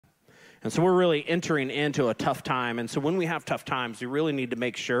And so we're really entering into a tough time. And so when we have tough times, we really need to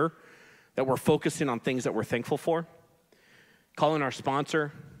make sure that we're focusing on things that we're thankful for. Calling our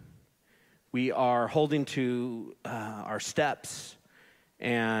sponsor. We are holding to our steps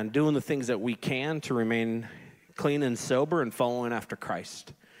and doing the things that we can to remain clean and sober and following after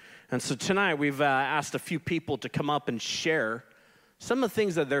Christ. And so tonight we've asked a few people to come up and share some of the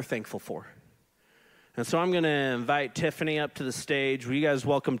things that they're thankful for. And so I'm going to invite Tiffany up to the stage. Will you guys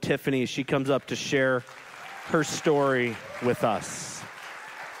welcome Tiffany as she comes up to share her story with us?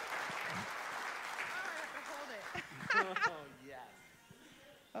 Oh, yes.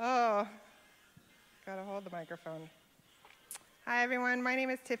 Oh, gotta hold the microphone. Hi, everyone. My name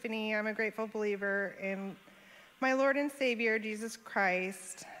is Tiffany. I'm a grateful believer in my Lord and Savior, Jesus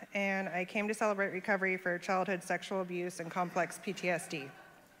Christ, and I came to celebrate recovery for childhood sexual abuse and complex PTSD.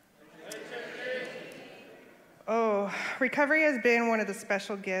 Oh, recovery has been one of the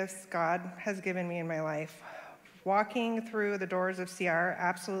special gifts God has given me in my life. Walking through the doors of CR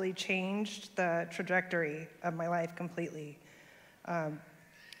absolutely changed the trajectory of my life completely.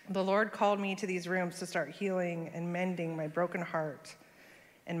 The Lord called me to these rooms to start healing and mending my broken heart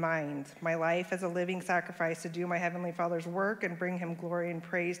and mind, my life as a living sacrifice to do my Heavenly Father's work and bring him glory and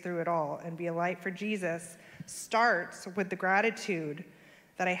praise through it all and be a light for Jesus starts with the gratitude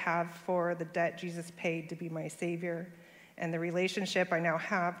that I have for the debt Jesus paid to be my Savior and the relationship I now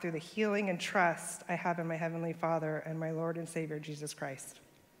have through the healing and trust I have in my Heavenly Father and my Lord and Savior, Jesus Christ.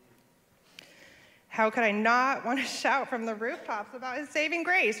 How could I not want to shout from the rooftops about his saving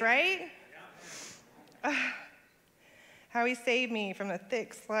grace, right? Yeah. How he saved me from the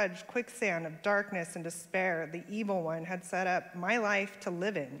thick sludge, quicksand of darkness and despair the evil one had set up my life to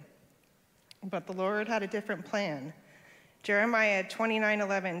live in. But the Lord had a different plan. Jeremiah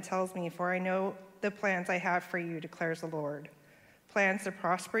 29:11 tells me, "For I know the plans I have for you, declares the Lord. Plans to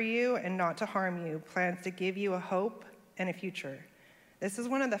prosper you and not to harm you, plans to give you a hope and a future." This is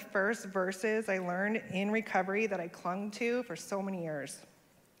one of the first verses I learned in recovery that I clung to for so many years.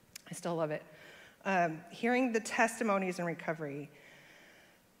 I still love it. Hearing the testimonies in recovery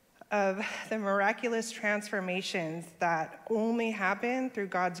of the miraculous transformations that only happen through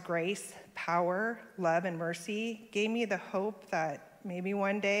God's grace, power, love, and mercy gave me the hope that maybe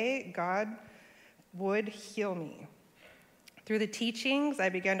one day God would heal me. Through the teachings, I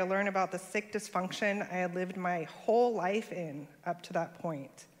began to learn about the sick dysfunction I had lived my whole life in up to that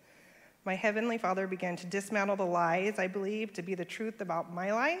point. My Heavenly Father began to dismantle the lies I believed to be the truth about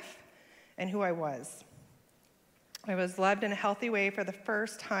my life and who I was. I was loved in a healthy way for the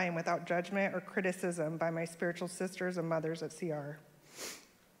first time without judgment or criticism by my spiritual sisters and mothers at CR.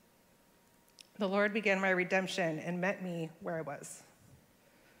 The Lord began my redemption and met me where I was.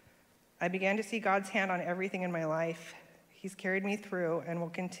 I began to see God's hand on everything in my life. He's carried me through and will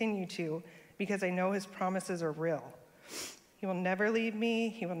continue to because I know his promises are real. He will never leave me.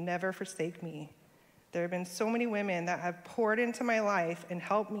 He will never forsake me. There have been so many women that have poured into my life and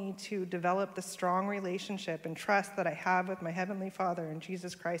helped me to develop the strong relationship and trust that I have with my Heavenly Father and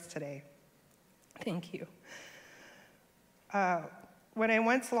Jesus Christ today. Thank you. When I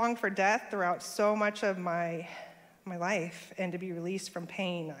once longed for death throughout so much of my life and to be released from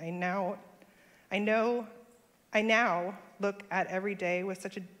pain, I now look at every day with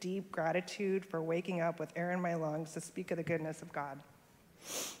such a deep gratitude for waking up with air in my lungs to speak of the goodness of God.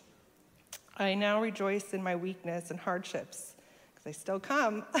 I now rejoice in my weakness and hardships, because they still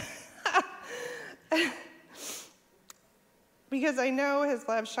come, because I know his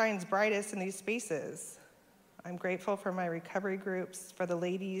love shines brightest in these spaces. I'm grateful for my recovery groups, for the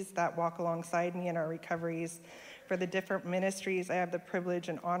ladies that walk alongside me in our recoveries, for the different ministries I have the privilege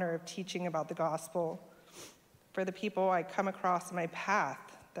and honor of teaching about the gospel, for the people I come across in my path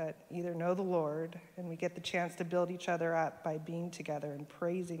that either know the Lord and we get the chance to build each other up by being together and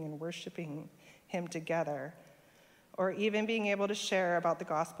praising and worshiping him together, or even being able to share about the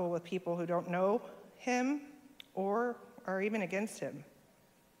gospel with people who don't know him or are even against him.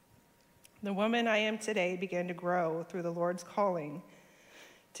 The woman I am today began to grow through the Lord's calling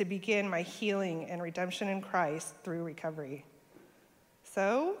to begin my healing and redemption in Christ through recovery.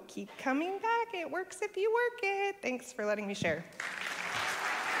 So keep coming back. It works if you work it. Thanks for letting me share.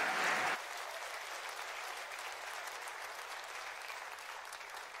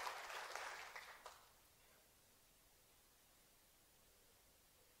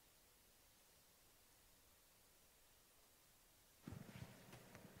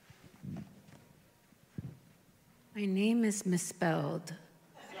 My name is misspelled.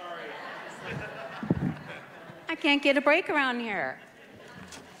 Sorry. I can't get a break around here.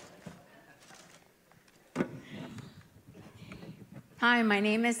 Hi, my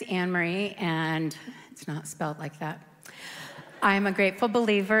name is Annmarie, and it's not spelled like that. I'm a grateful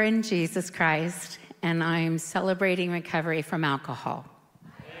believer in Jesus Christ, and I'm celebrating recovery from alcohol.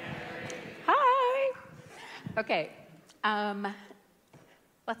 Hi. Okay,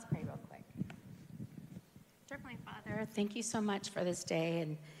 let's pray real quick. Dear Heavenly Father, thank you so much for this day,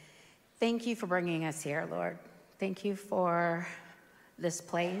 and thank you for bringing us here, Lord. Thank you for this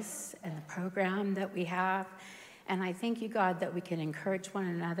place and the program that we have. And I thank you, God, that we can encourage one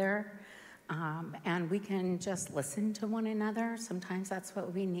another and we can just listen to one another. Sometimes that's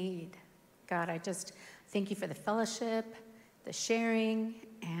what we need. God, I just thank you for the fellowship, the sharing,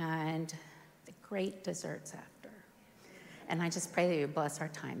 and the great desserts after. And I just pray that you bless our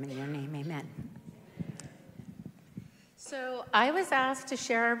time. In your name, amen. So I was asked to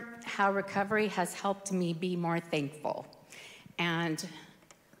share how recovery has helped me be more thankful. And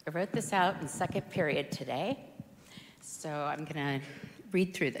I wrote this out in second period today. So I'm going to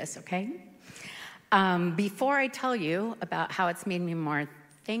read through this, okay? Before I tell you about how it's made me more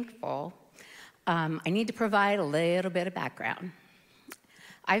thankful, I need to provide a little bit of background.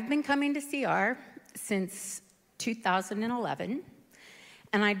 I've been coming to CR since 2011,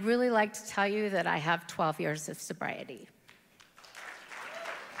 and I'd really like to tell you that I have 12 years of sobriety.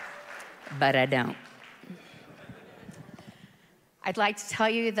 But I don't. I'd like to tell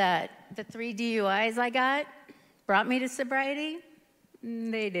you that the 3 DUIs I got brought me to sobriety.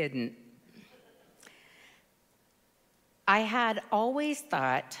 They didn't. I had always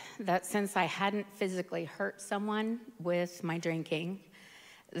thought that since I hadn't physically hurt someone with my drinking,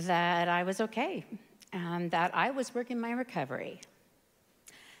 that I was okay and that I was working my recovery.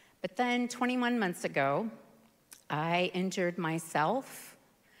 But then 21 months ago, I injured myself,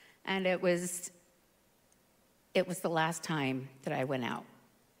 and it was the last time that I went out.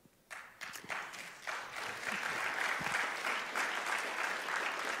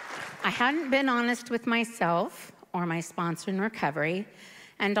 I hadn't been honest with myself or my sponsor in recovery,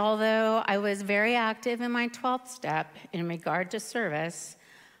 and although I was very active in my 12th step in regard to service,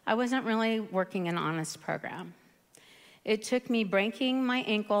 I wasn't really working an honest program. It took me breaking my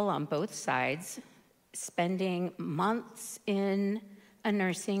ankle on both sides, spending months in a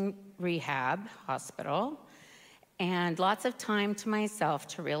nursing rehab hospital, and lots of time to myself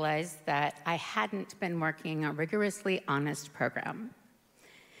to realize that I hadn't been working a rigorously honest program.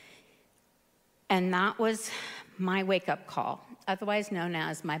 And that was my wake-up call, otherwise known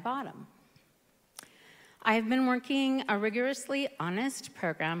as my bottom. I've been working a rigorously honest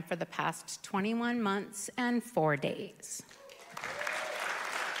program for the past 21 months and 4 days.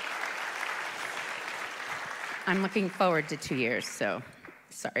 I'm looking forward to 2 years, so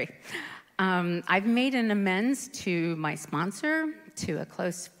sorry. I've made an amends to my sponsor, to a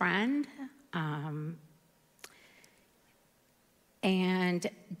close friend, and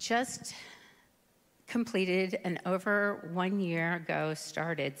just completed an over 1 year ago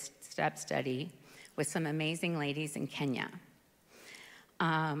started step study with some amazing ladies in Kenya.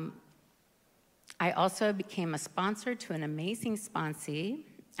 I also became a sponsor to an amazing sponsee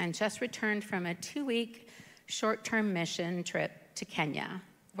and just returned from a 2-week short-term mission trip to Kenya,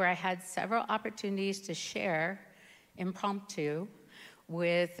 where I had several opportunities to share impromptu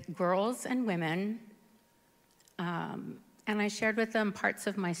with girls and women, and I shared with them parts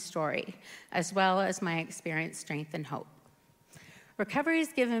of my story, as well as my experience, strength, and hope. Recovery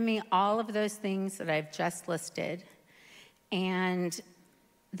has given me all of those things that I've just listed, and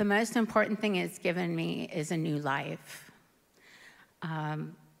the most important thing it's given me is a new life.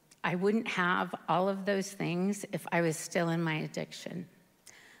 I wouldn't have all of those things if I was still in my addiction.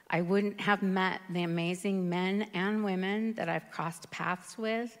 I wouldn't have met the amazing men and women that I've crossed paths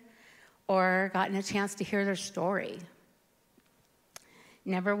with or gotten a chance to hear their story.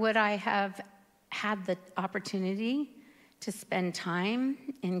 Never would I have had the opportunity to spend time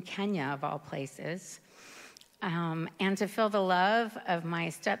in Kenya, of all places, and to feel the love of my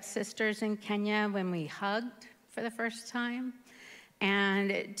stepsisters in Kenya when we hugged for the first time,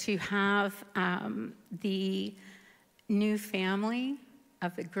 and to have the new family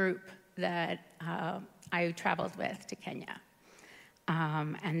of the group that I traveled with to Kenya.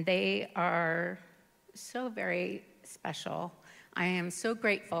 And they are so very special. I am so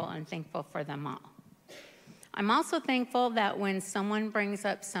grateful and thankful for them all. I'm also thankful that when someone brings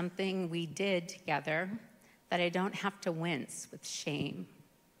up something we did together, that I don't have to wince with shame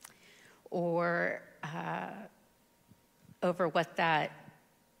or over what that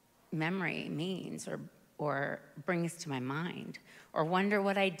memory means or brings to my mind, or wonder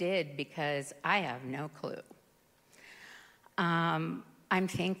what I did because I have no clue. I'm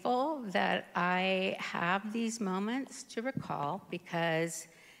thankful that I have these moments to recall because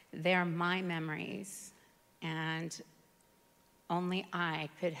they're my memories, and only I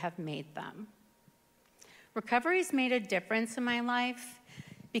could have made them. Recovery's made a difference in my life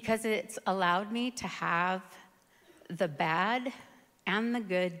because it's allowed me to have the bad and the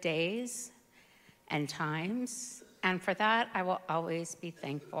good days and times, and for that, I will always be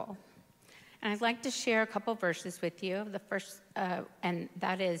thankful. And I'd like to share a couple verses with you. The first, and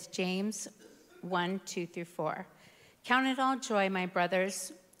that is James 1:2-4. Count it all joy, my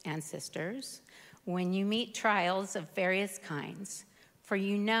brothers and sisters, when you meet trials of various kinds, for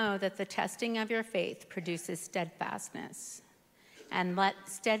you know that the testing of your faith produces steadfastness. And let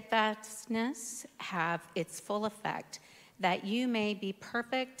steadfastness have its full effect, that you may be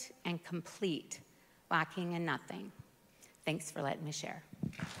perfect and complete, lacking in nothing. Thanks for letting me share.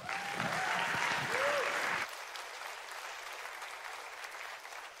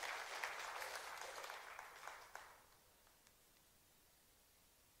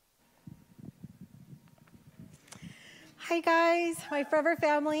 Hi guys, my forever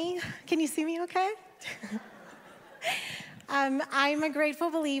family. Can you see me okay? I'm a grateful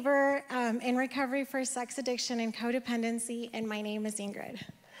believer in recovery for sex addiction and codependency, and my name is Ingrid.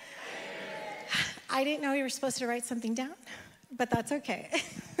 I didn't know you were supposed to write something down, but that's okay.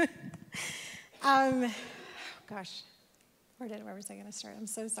 Gosh, where was I going to start? I'm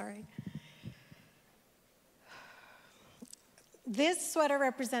so sorry. This sweater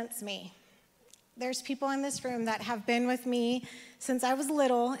represents me. There's people in this room that have been with me since I was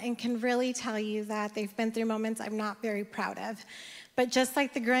little and can really tell you that they've been through moments I'm not very proud of. But just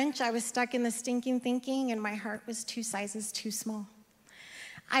like the Grinch, I was stuck in the stinking thinking and my heart was 2 sizes too small.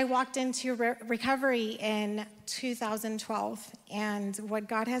 I walked into recovery in 2012, and what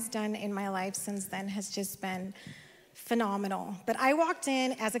God has done in my life since then has just been phenomenal. But I walked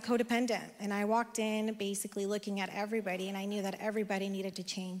in as a codependent, and I walked in basically looking at everybody, and I knew that everybody needed to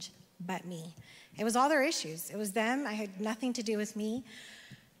change but me. It was all their issues. It was them. I had nothing to do with me.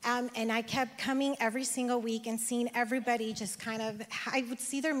 And I kept coming every single week and seeing everybody just kind of, I would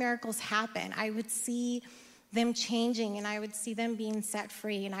see their miracles happen. I would see them changing, and I would see them being set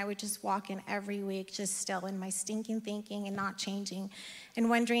free, and I would just walk in every week just still in my stinking thinking and not changing and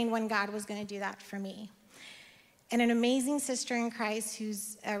wondering when God was going to do that for me. And an amazing sister in Christ,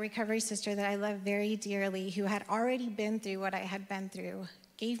 who's a recovery sister that I love very dearly, who had already been through what I had been through,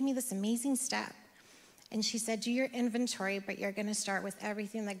 gave me this amazing step. And she said, do your inventory, but you're going to start with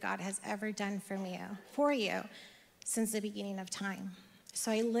everything that God has ever done for you since the beginning of time. So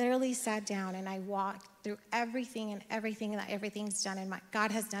I literally sat down and I walked through everything that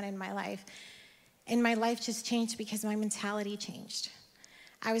God has done in my life. And my life just changed because my mentality changed.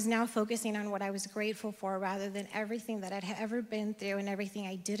 I was now focusing on what I was grateful for rather than everything that I'd ever been through and everything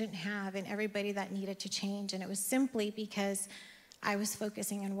I didn't have and everybody that needed to change. And it was simply because I was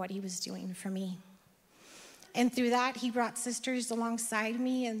focusing on what he was doing for me. And through that, he brought sisters alongside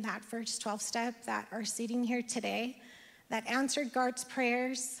me in that first 12 step that are sitting here today, that answered God's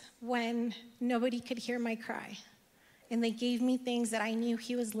prayers when nobody could hear my cry. And they gave me things that I knew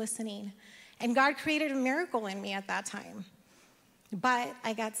he was listening. And God created a miracle in me at that time. But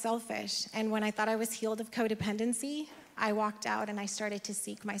I got selfish. And when I thought I was healed of codependency, I walked out and I started to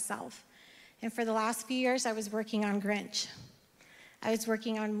seek myself. And for the last few years, I was working on Grinch. I was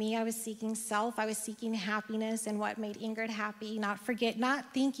working on me. I was seeking self. I was seeking happiness and what made Ingrid happy, not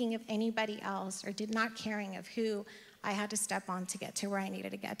thinking of anybody else or not caring of who I had to step on to get to where I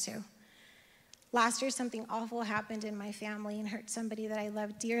needed to get to. Last year, something awful happened in my family and hurt somebody that I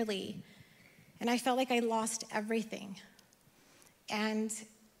loved dearly. And I felt like I lost everything. And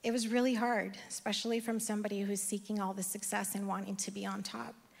it was really hard, especially from somebody who's seeking all the success and wanting to be on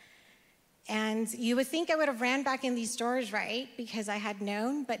top. And you would think I would have ran back in these doors, right? Because I had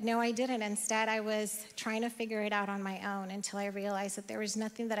known, but no, I didn't. Instead, I was trying to figure it out on my own until I realized that there was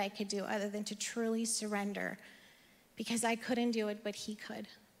nothing that I could do other than to truly surrender, because I couldn't do it, but he could.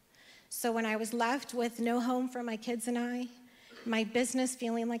 So when I was left with no home for my kids and I, my business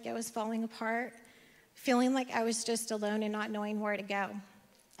feeling like it was falling apart, feeling like I was just alone and not knowing where to go,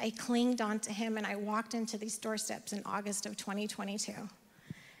 I clinged onto him and I walked into these doorsteps in August of 2022.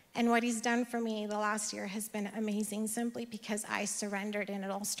 And what he's done for me the last year has been amazing, simply because I surrendered, and it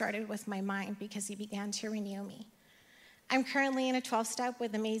all started with my mind because he began to renew me. I'm currently in a 12-step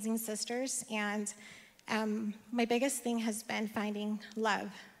with amazing sisters, and my biggest thing has been finding love,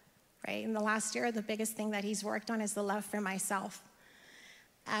 right? In the last year, the biggest thing that he's worked on is the love for myself.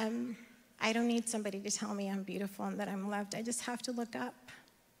 I don't need somebody to tell me I'm beautiful and that I'm loved. I just have to look up.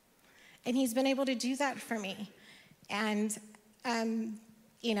 And he's been able to do that for me. And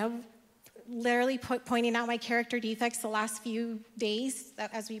you know, literally pointing out my character defects the last few days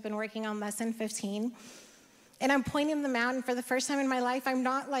as we've been working on lesson 15. And I'm pointing them out, and for the first time in my life, I'm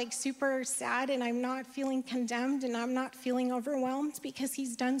not like super sad, and I'm not feeling condemned, and I'm not feeling overwhelmed, because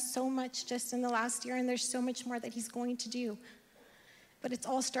he's done so much just in the last year, and there's so much more that he's going to do. But it's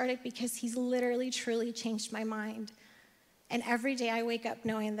all started because he's literally, truly changed my mind. And every day I wake up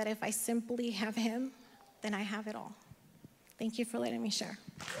knowing that if I simply have him, then I have it all. Thank you for letting me share.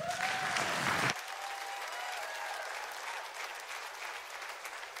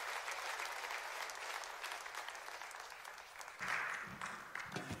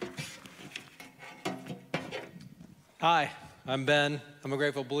 Hi, I'm Ben. I'm a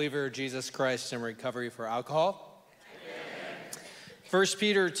grateful believer of Jesus Christ in recovery for alcohol. Amen. 1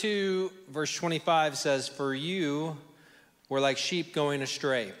 Peter 2, verse 25 says, "For you were like sheep going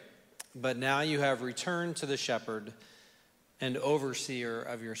astray, but now you have returned to the shepherd and overseer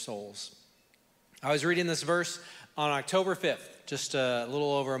of your souls." I was reading this verse on October 5th, just a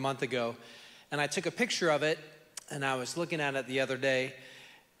little over a month ago, and I took a picture of it, and I was looking at it the other day,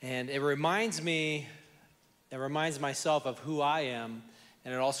 and it reminds myself of who I am,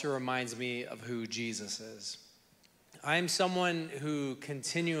 and it also reminds me of who Jesus is. I am someone who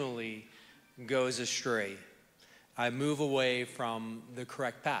continually goes astray. I move away from the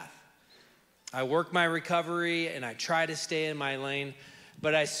correct path. I work my recovery and I try to stay in my lane,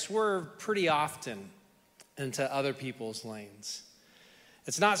 but I swerve pretty often into other people's lanes.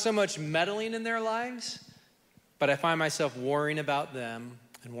 It's not so much meddling in their lives, but I find myself worrying about them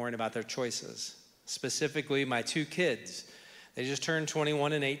and worrying about their choices. Specifically, my two kids. They just turned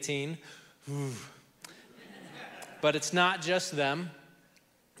 21 and 18. Ooh. But it's not just them.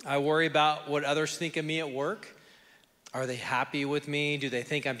 I worry about what others think of me at work. Are they happy with me? Do they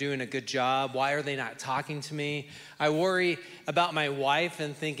think I'm doing a good job? Why are they not talking to me? I worry about my wife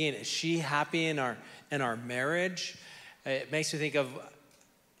and thinking, is she happy in our marriage? It makes me think of,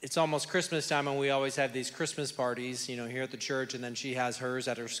 it's almost Christmas time, and we always have these Christmas parties, you know, here at the church, and then she has hers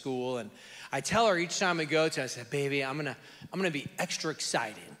at her school. And I tell her each time we go to, I said, "Baby, I'm gonna be extra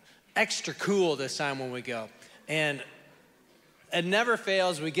excited, extra cool this time when we go." And it never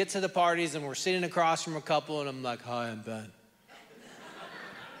fails. We get to the parties, and we're sitting across from a couple, and I'm like, "Hi, I'm Ben."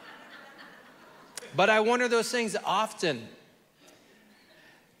 But I wonder those things often.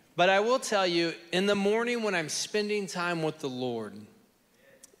 But I will tell you, in the morning when I'm spending time with the Lord,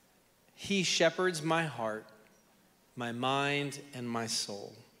 he shepherds my heart, my mind, and my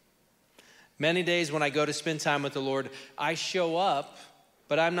soul. Many days when I go to spend time with the Lord, I show up,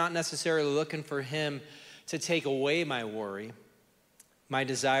 but I'm not necessarily looking for him to take away my worry. My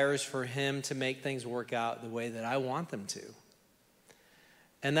desire is for him to make things work out the way that I want them to.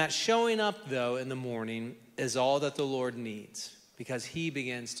 And that showing up, though, in the morning is all that the Lord needs, because he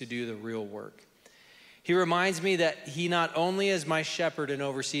begins to do the real work. He reminds me that he not only is my shepherd and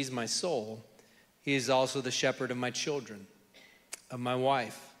oversees my soul, he is also the shepherd of my children, of my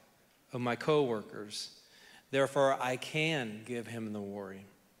wife, of my coworkers. Therefore, I can give him the worry.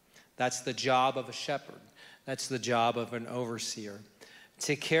 That's the job of a shepherd. That's the job of an overseer.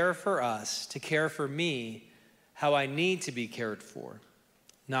 To care for us, to care for me, how I need to be cared for,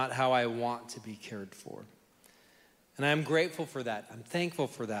 not how I want to be cared for. And I'm grateful for that. I'm thankful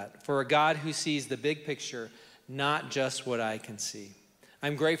for that, for a God who sees the big picture, not just what I can see.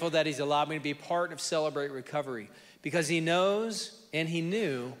 I'm grateful that he's allowed me to be part of Celebrate Recovery, because he knows and he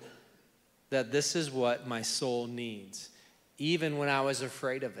knew that this is what my soul needs, even when I was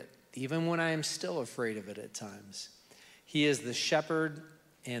afraid of it, even when I am still afraid of it at times. He is the shepherd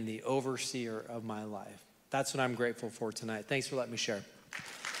and the overseer of my life. That's what I'm grateful for tonight. Thanks for letting me share.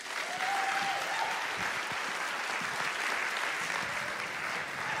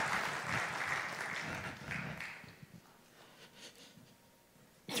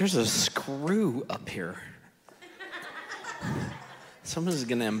 There's a screw up here. Someone's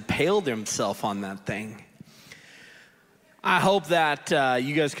going to impale themselves on that thing. I hope that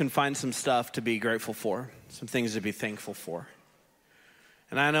you guys can find some stuff to be grateful for, some things to be thankful for.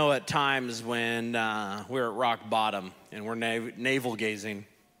 And I know at times when we're at rock bottom and we're navel gazing,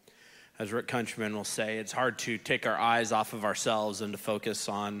 as Rick Countryman will say, it's hard to take our eyes off of ourselves and to focus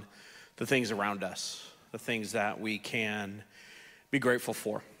on the things around us, the things that we can be grateful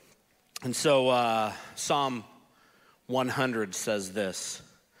for. And so Psalm 100 says this: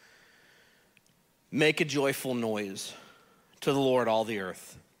 "Make a joyful noise to the Lord, all the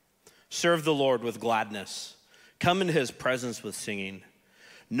earth. Serve the Lord with gladness. Come into his presence with singing.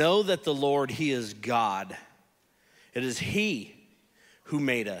 Know that the Lord, he is God. It is he who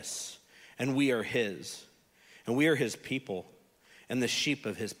made us, and we are his. And we are his people, and the sheep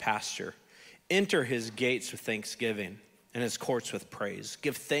of his pasture. Enter his gates with thanksgiving and his courts with praise.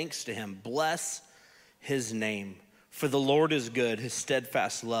 Give thanks to him. Bless his name. For the Lord is good. His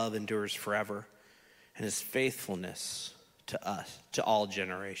steadfast love endures forever, and his faithfulness to us, to all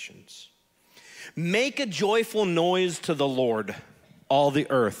generations. Make a joyful noise to the Lord, all the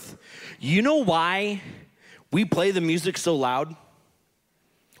earth. You know why we play the music so loud?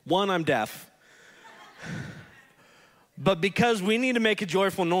 One, I'm deaf. But because we need to make a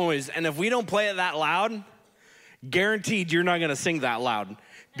joyful noise, and if we don't play it that loud, guaranteed you're not going to sing that loud.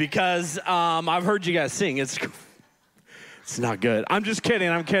 Because I've heard you guys sing. It's not good. I'm just kidding.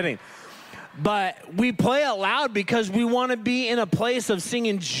 I'm kidding. But we play it loud because we want to be in a place of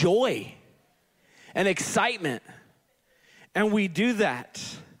singing joy and excitement. And we do that.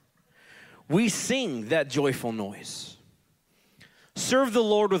 We sing that joyful noise. Serve the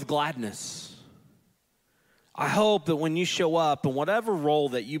Lord with gladness. I hope that when you show up in whatever role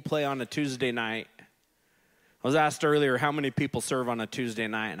that you play on a Tuesday night, I was asked earlier how many people serve on a Tuesday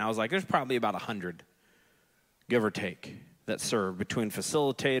night, and I was like, there's probably about 100, give or take, that serve between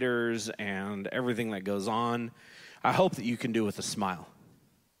facilitators and everything that goes on. I hope that you can do with a smile.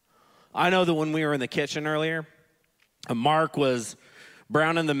 I know that when we were in the kitchen earlier, Mark was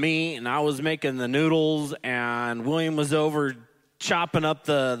browning the meat, and I was making the noodles, and William was over chopping up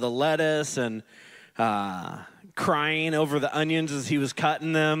the lettuce and crying over the onions as he was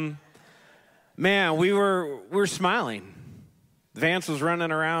cutting them. Man, we were smiling. Vance was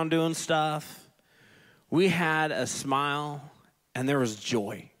running around doing stuff. We had a smile, and there was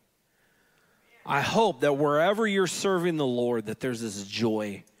joy. I hope that wherever you're serving the Lord, that there's this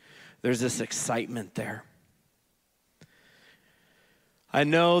joy, there's this excitement there. I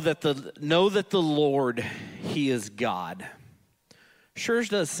know that the Lord, he is God. Sure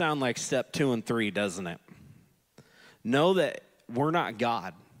does sound like step 2 and 3, doesn't it? Know that we're not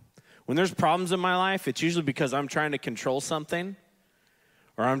God. When there's problems in my life, it's usually because I'm trying to control something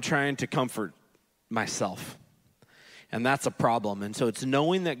or I'm trying to comfort myself. And that's a problem. And so it's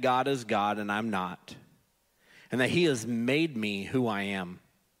knowing that God is God and I'm not. And that he has made me who I am.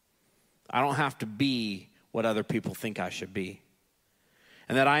 I don't have to be what other people think I should be.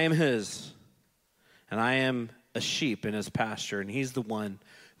 And that I am his. And I am a sheep in his pasture. And he's the one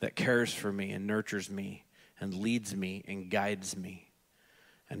that cares for me and nurtures me and leads me and guides me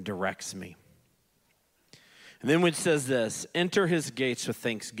and directs me. And then when it says this, enter his gates with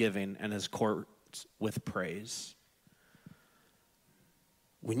thanksgiving and his courts with praise.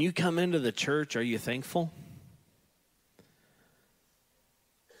 When you come into the church, are you thankful?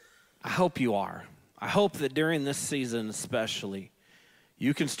 I hope you are. I hope that during this season especially,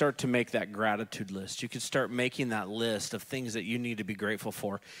 you can start to make that gratitude list. You can start making that list of things that you need to be grateful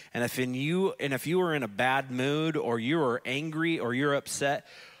for. And if you are in a bad mood or you are angry or you're upset,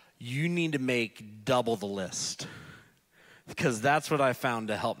 you need to make double the list. Because that's what I found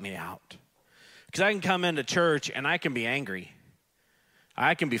to help me out. Because I can come into church and I can be angry.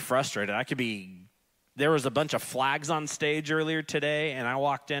 I can be frustrated. There was a bunch of flags on stage earlier today, and I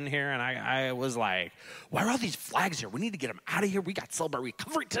walked in here, and I was like, why are all these flags here? We need to get them out of here. We got Celebrate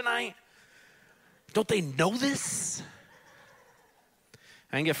Recovery tonight. Don't they know this?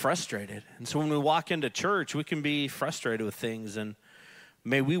 I can get frustrated. And so when we walk into church, we can be frustrated with things, and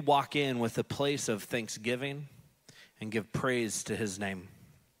may we walk in with a place of thanksgiving and give praise to his name.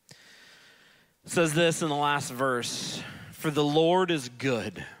 It says this in the last verse, for the Lord is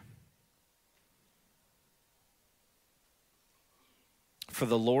good. For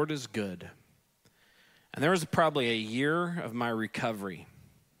the Lord is good. And there was probably a year of my recovery.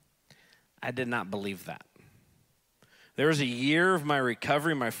 I did not believe that. There was a year of my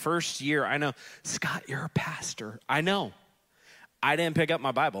recovery, my first year. I know, Scott, you're a pastor. I know. I didn't pick up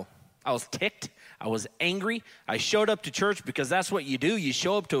my Bible. I was ticked. I was angry. I showed up to church because that's what you do. You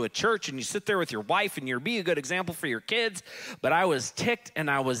show up to a church and you sit there with your wife and you're be a good example for your kids. But I was ticked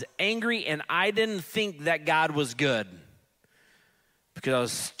and I was angry and I didn't think that God was good. Because I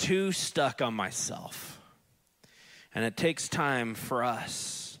was too stuck on myself. And it takes time for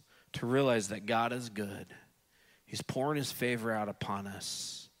us to realize that God is good. He's pouring his favor out upon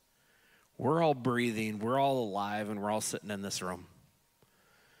us. We're all breathing, we're all alive, and we're all sitting in this room.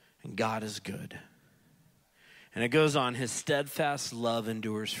 And God is good. And it goes on, his steadfast love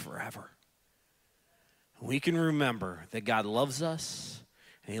endures forever. We can remember that God loves us,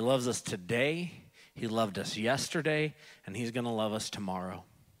 and he loves us today. He loved us yesterday, and he's going to love us tomorrow.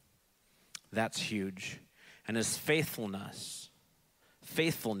 That's huge. And his faithfulness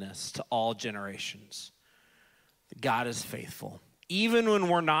to all generations. God is faithful. Even when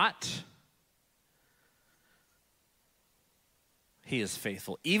we're not, He is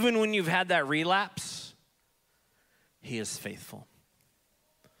faithful. Even when you've had that relapse, he is faithful.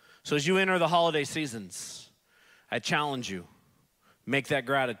 So as you enter the holiday seasons, I challenge you, make that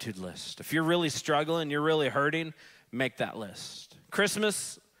gratitude list. If you're really struggling, you're really hurting, make that list.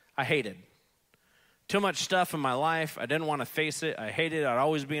 Christmas, I hated. Too much stuff in my life. I didn't want to face it. I hated it. I'd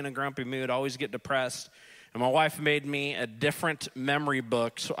always be in a grumpy mood, always get depressed. And my wife made me a different memory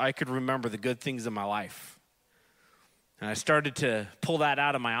book so I could remember the good things in my life. And I started to pull that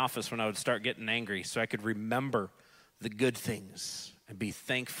out of my office when I would start getting angry so I could remember the good things and be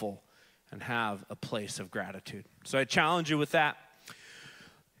thankful and have a place of gratitude. So I challenge you with that.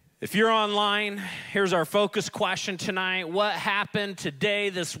 If you're online, here's our focus question tonight. What happened today,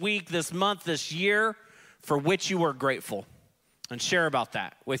 this week, this month, this year for which you are grateful? And share about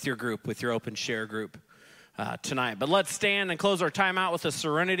that with your group, with your open share group tonight. But let's stand and close our time out with a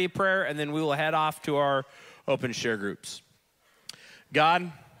serenity prayer, and then we will head off to our open share groups.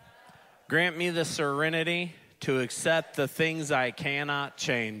 God, grant me the serenity to accept the things I cannot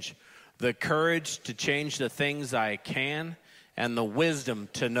change, the courage to change the things I can, and the wisdom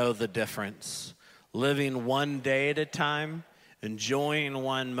to know the difference. Living one day at a time, enjoying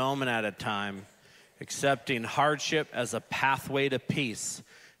one moment at a time, accepting hardship as a pathway to peace,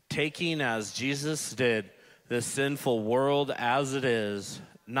 taking as Jesus did this sinful world as it is,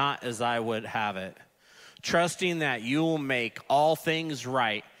 not as I would have it. Trusting that you will make all things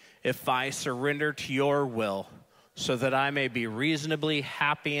right if I surrender to your will, so that I may be reasonably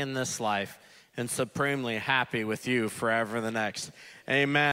happy in this life and supremely happy with you forever the next. Amen.